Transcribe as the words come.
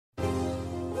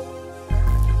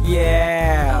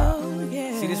Yeah.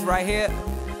 See this right here?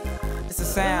 It's the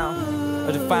sound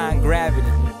of defying gravity.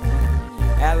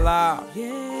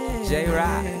 J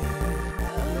Rock.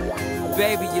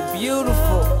 Baby, you're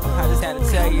beautiful. I just had to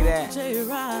tell you that.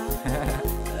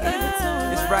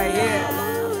 It's right here.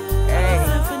 Hey,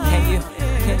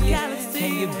 can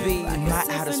you be my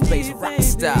outer space rock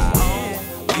star?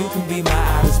 You can be my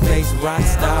outer space rock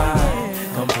star.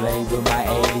 Come play with my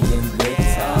alien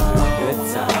guitar.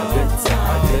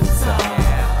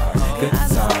 Guitar.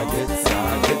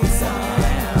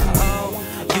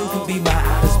 You can be my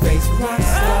outer space rock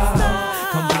star.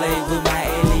 Come play with my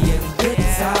alien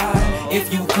guitar.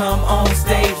 If you come on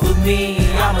stage with me,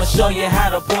 I'ma show you how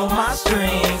to pull my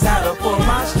strings.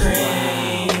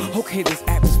 Okay, this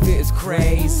atmosphere is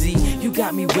crazy. You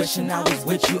got me wishing I was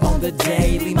with you on the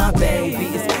daily. My baby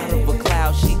is out of a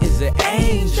cloud, she is an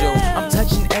angel. I'm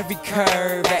touching every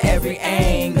curve at every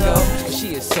angle.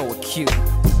 She is so cute.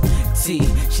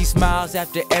 She smiles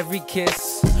after every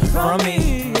kiss from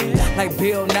me. Like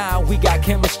Bill Nye, we got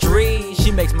chemistry.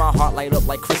 She makes my heart light up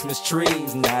like Christmas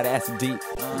trees. Now that's deep.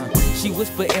 She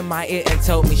whispered in my ear and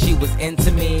told me she was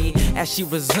into me. As she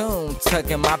resumed,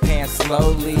 tucking my pants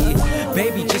slowly.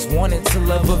 Baby just wanted to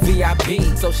love a VIP,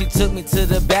 so she took me to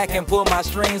the back and pulled my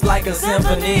strings like a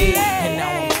symphony. And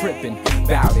now I'm tripping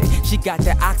about it. She got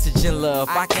that oxygen love,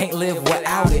 I can't live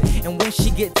without it. And when she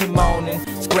get to moaning,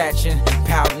 scratching,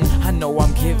 pouting, I know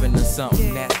I'm giving her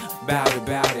something that's about it.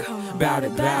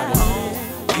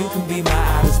 You can be my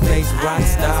outer space rock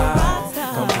star.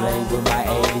 Come play with my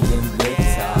alien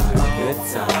guitar.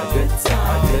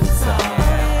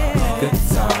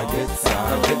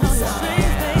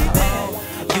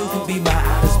 You can be my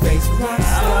outer space rock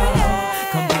star.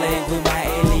 Come play with my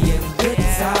alien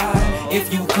guitar.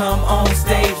 If you come on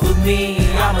stage with me,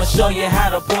 I'ma show you how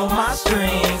to pull my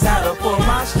strings.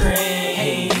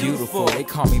 Hey, beautiful, they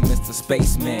call me Mr.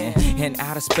 Spaceman. And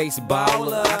outer space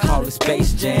baller, I call it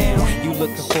Space Jam. You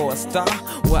looking for a star?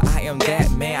 Well, I am that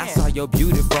man. I saw your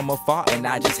beauty from afar and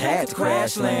I just had to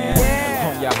crash land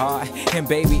on your heart. And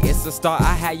baby, it's a start.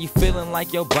 I had you feeling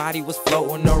like your body was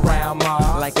floating around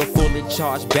Mars. Like a fully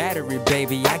charged battery,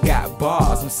 baby, I got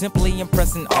bars. I'm simply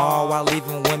impressing all while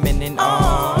leaving women in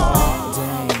awe.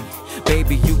 Dang.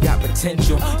 Baby, you got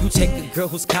potential. You take a girl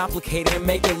who's complicated and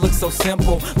make it look so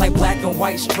simple. Like black and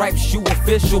white stripes, you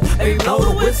official. Baby, blow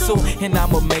the whistle, and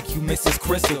I'ma make you Mrs.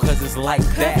 Crystal, cause it's like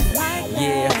that.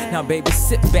 Yeah, now baby,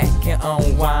 sit back and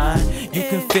unwind. You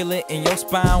can feel it in your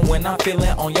spine when I'm feeling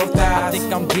on your thigh. I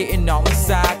think I'm getting all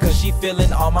inside, cause she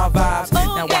feeling all my vibes.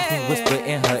 Now watch me whisper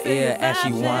in her ear as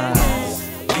she whines.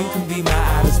 You can be my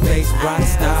outer space rock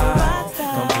star.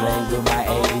 Come play with my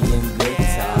alien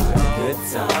guitar.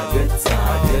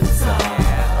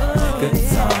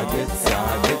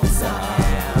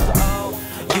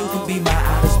 You can be my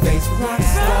outer space rock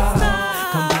star.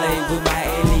 Come play with my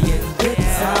alien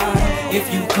guitar. If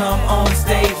you come on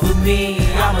stage with me,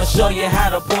 I'ma show you how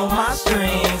to pull my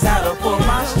strings. Come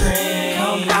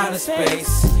outer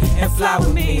space and fly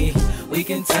with me. We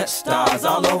can touch stars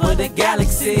all over the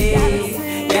galaxy.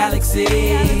 Galaxy.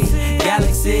 Come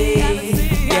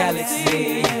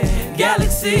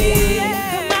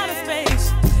outer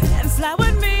space and fly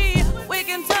with me. We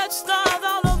can touch stars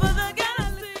all over the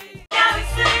galaxy.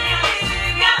 Galaxy.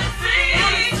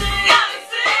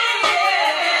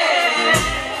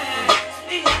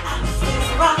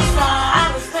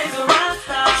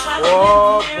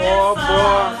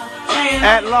 Boy.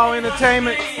 At Law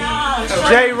Entertainment,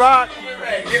 J Rock,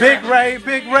 Big Ray.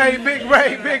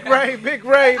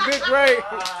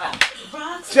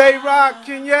 J Rock,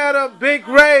 Kenyetta, Big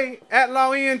Ray, At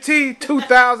Law ENT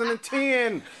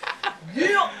 2010.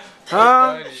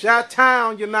 Shot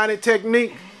Town, United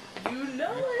Technique.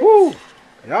 Woo,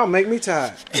 y'all make me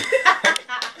tired.